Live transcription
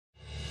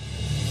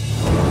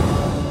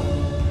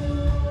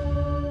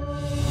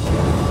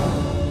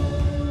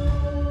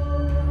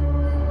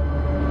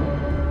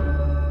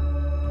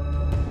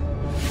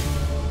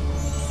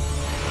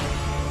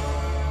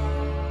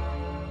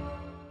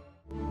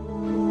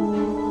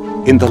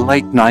In the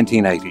late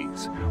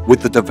 1980s,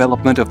 with the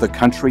development of the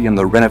country and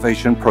the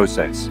renovation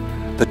process,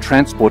 the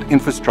transport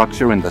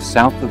infrastructure in the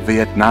south of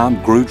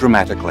Vietnam grew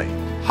dramatically.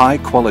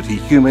 High-quality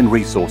human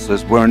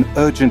resources were an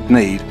urgent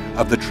need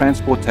of the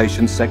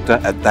transportation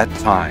sector at that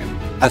time.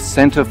 A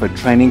centre for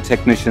training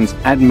technicians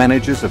and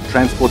managers of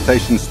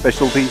transportation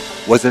specialty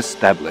was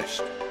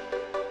established.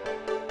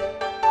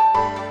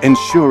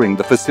 Ensuring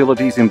the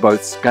facilities in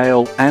both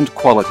scale and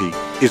quality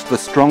is the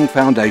strong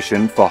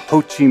foundation for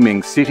Ho Chi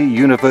Minh City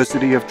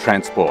University of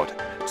Transport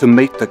to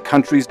meet the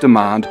country's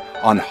demand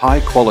on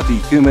high-quality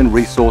human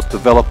resource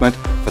development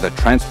for the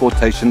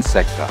transportation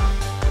sector.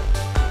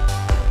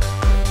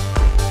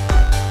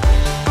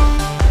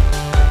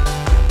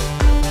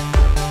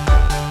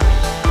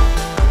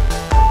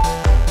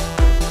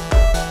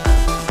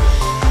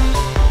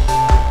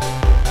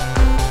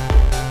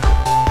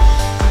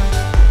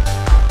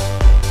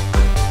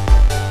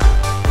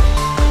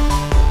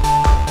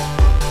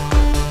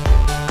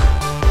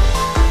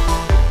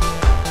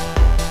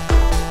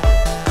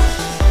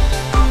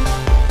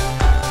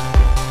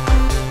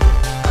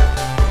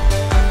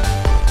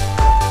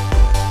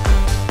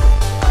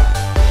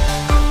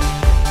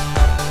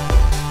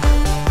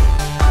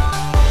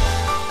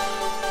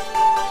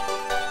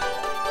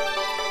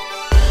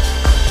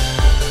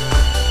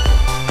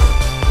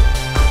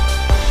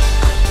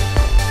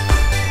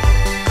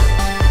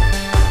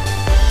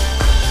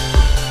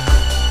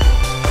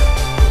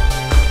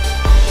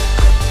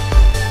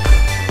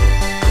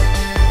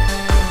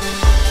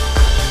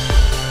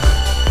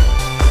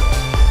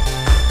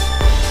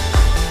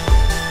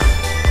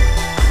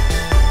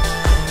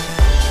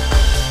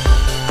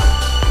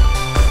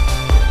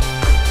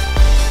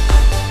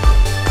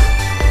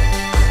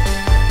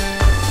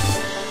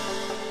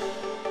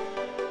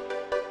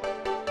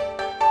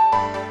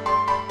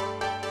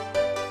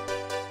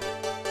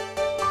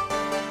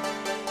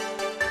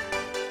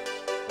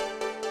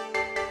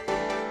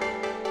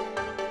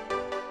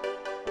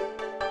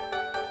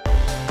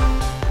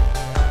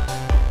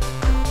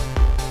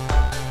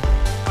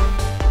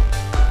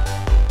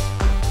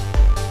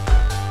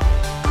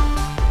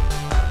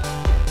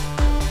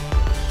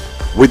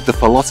 With the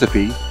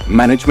philosophy,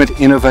 management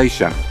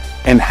innovation,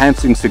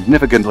 enhancing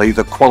significantly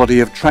the quality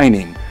of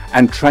training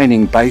and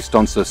training based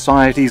on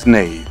society's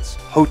needs,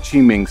 Ho Chi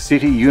Minh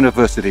City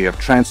University of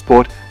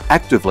Transport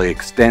actively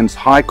extends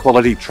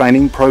high-quality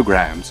training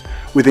programs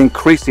with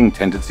increasing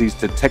tendencies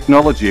to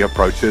technology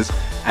approaches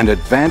and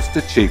advanced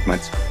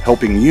achievements,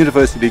 helping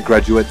university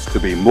graduates to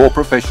be more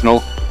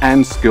professional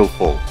and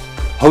skillful.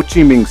 Ho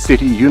Chi Minh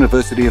City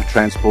University of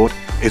Transport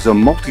is a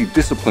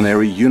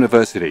multidisciplinary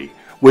university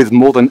with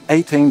more than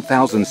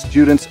 18,000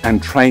 students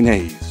and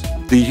trainees.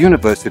 The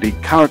university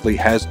currently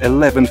has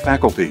 11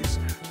 faculties,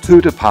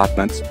 2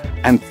 departments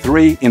and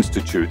 3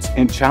 institutes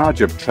in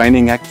charge of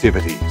training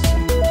activities.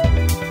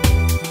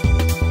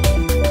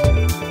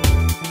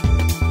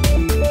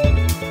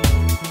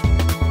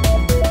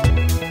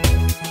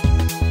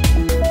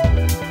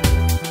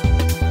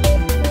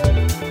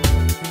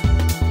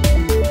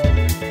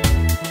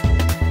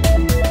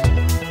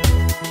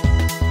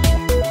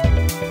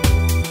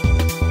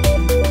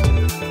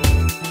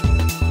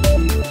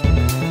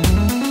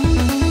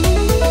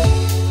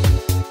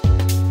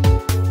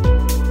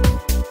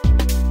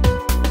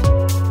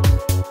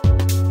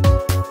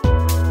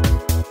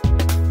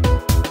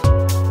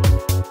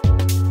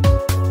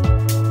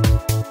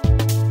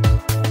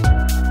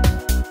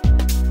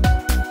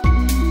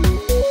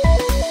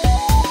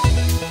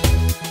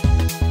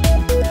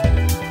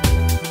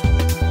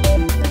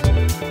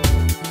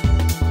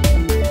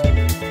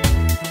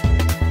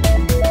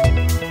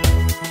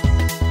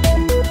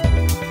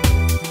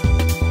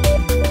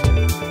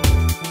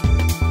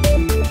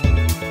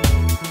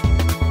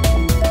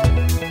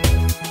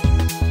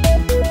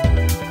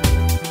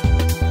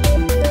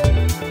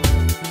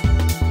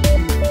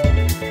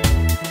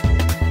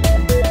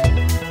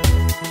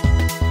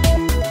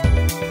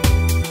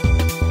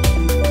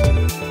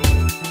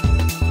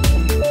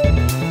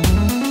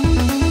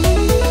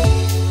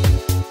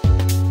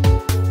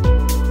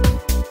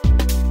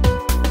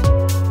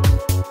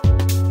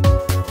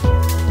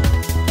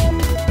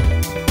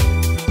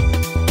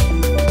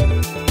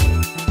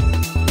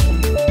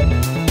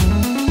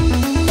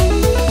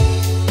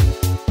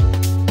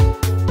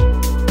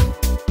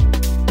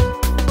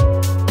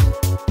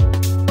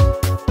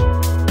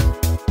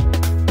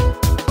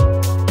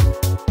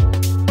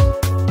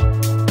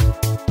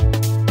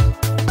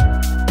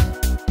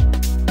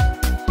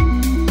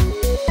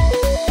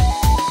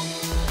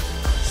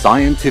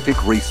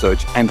 Scientific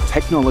research and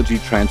technology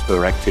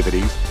transfer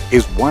activities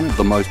is one of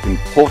the most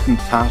important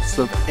tasks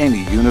of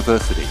any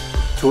university.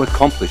 To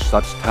accomplish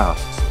such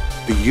tasks,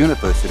 the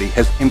university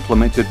has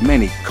implemented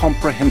many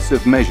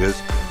comprehensive measures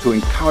to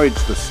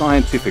encourage the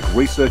scientific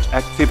research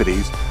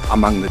activities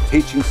among the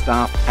teaching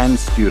staff and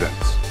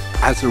students.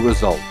 As a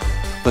result,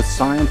 the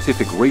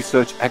scientific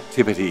research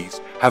activities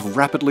have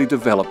rapidly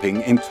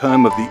developing in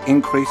terms of the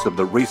increase of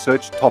the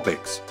research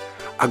topics.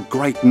 A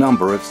great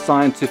number of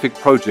scientific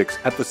projects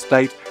at the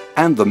state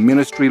and the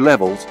ministry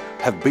levels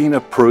have been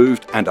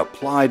approved and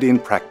applied in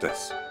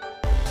practice.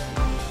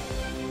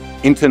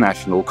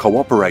 International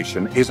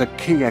cooperation is a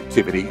key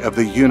activity of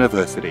the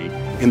university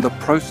in the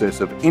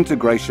process of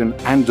integration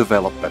and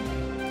development,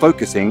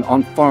 focusing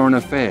on foreign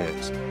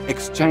affairs.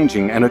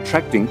 Exchanging and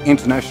attracting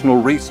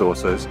international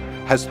resources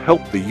has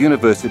helped the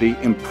university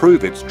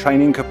improve its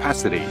training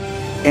capacity,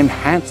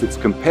 enhance its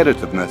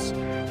competitiveness,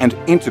 and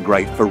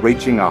integrate for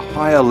reaching a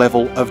higher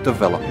level of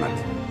development.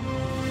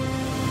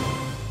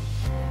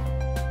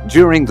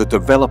 During the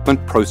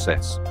development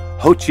process,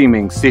 Ho Chi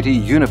Minh City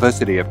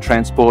University of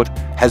Transport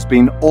has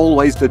been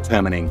always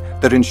determining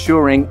that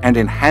ensuring and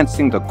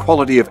enhancing the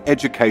quality of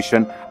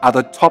education are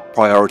the top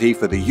priority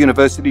for the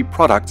university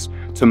products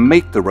to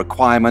meet the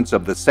requirements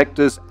of the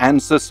sectors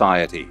and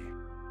society.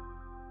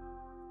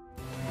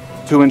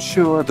 To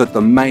ensure that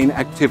the main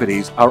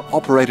activities are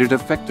operated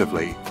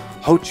effectively,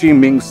 Ho Chi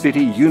Minh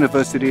City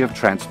University of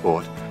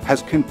Transport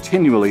has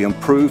continually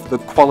improved the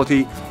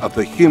quality of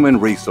the human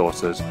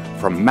resources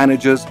from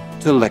managers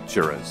to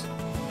lecturers.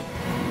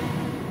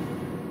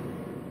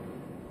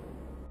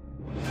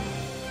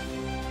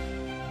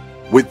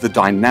 With the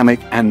dynamic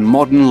and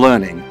modern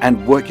learning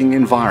and working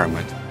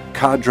environment,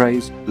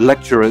 cadres,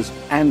 lecturers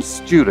and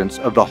students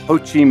of the Ho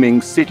Chi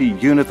Minh City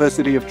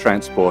University of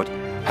Transport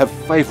have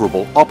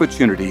favourable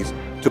opportunities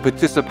to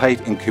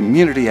participate in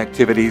community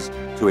activities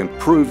to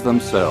improve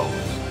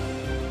themselves.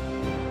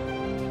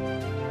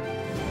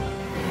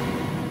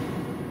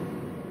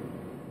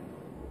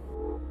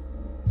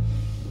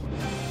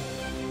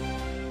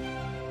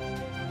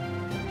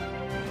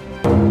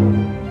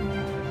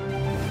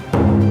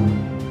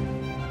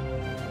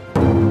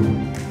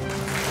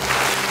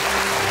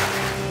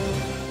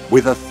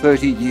 With a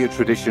 30-year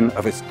tradition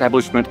of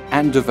establishment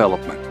and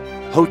development,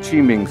 Ho Chi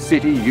Minh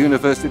City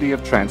University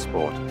of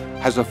Transport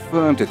has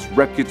affirmed its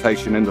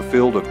reputation in the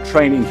field of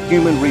training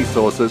human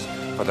resources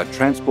for the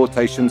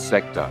transportation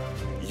sector.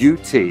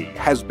 UT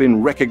has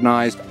been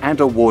recognised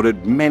and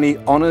awarded many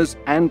honours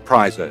and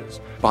prizes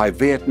by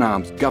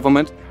Vietnam's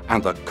government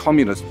and the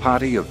Communist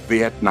Party of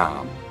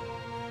Vietnam.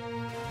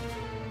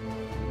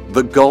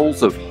 The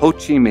goals of Ho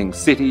Chi Minh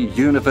City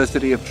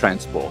University of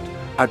Transport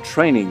are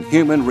training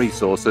human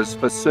resources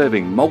for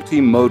serving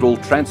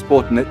multimodal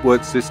transport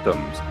network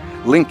systems,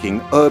 linking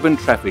urban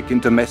traffic in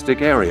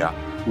domestic area,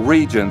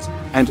 regions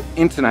and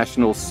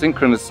international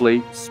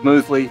synchronously,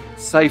 smoothly,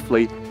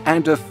 safely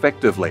and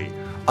effectively,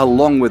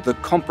 along with the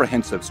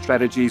comprehensive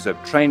strategies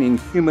of training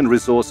human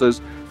resources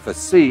for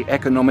sea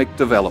economic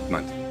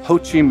development. Ho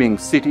Chi Minh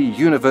City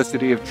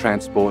University of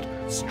Transport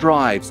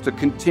strives to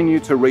continue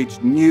to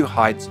reach new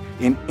heights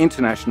in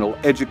international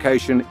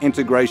education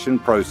integration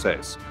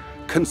process,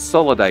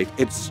 consolidate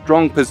its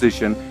strong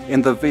position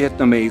in the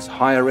Vietnamese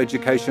higher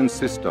education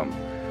system,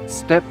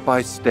 step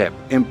by step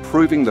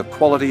improving the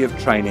quality of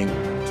training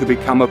to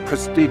become a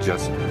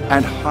prestigious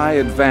and high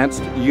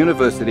advanced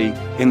university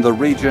in the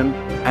region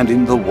and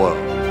in the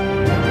world.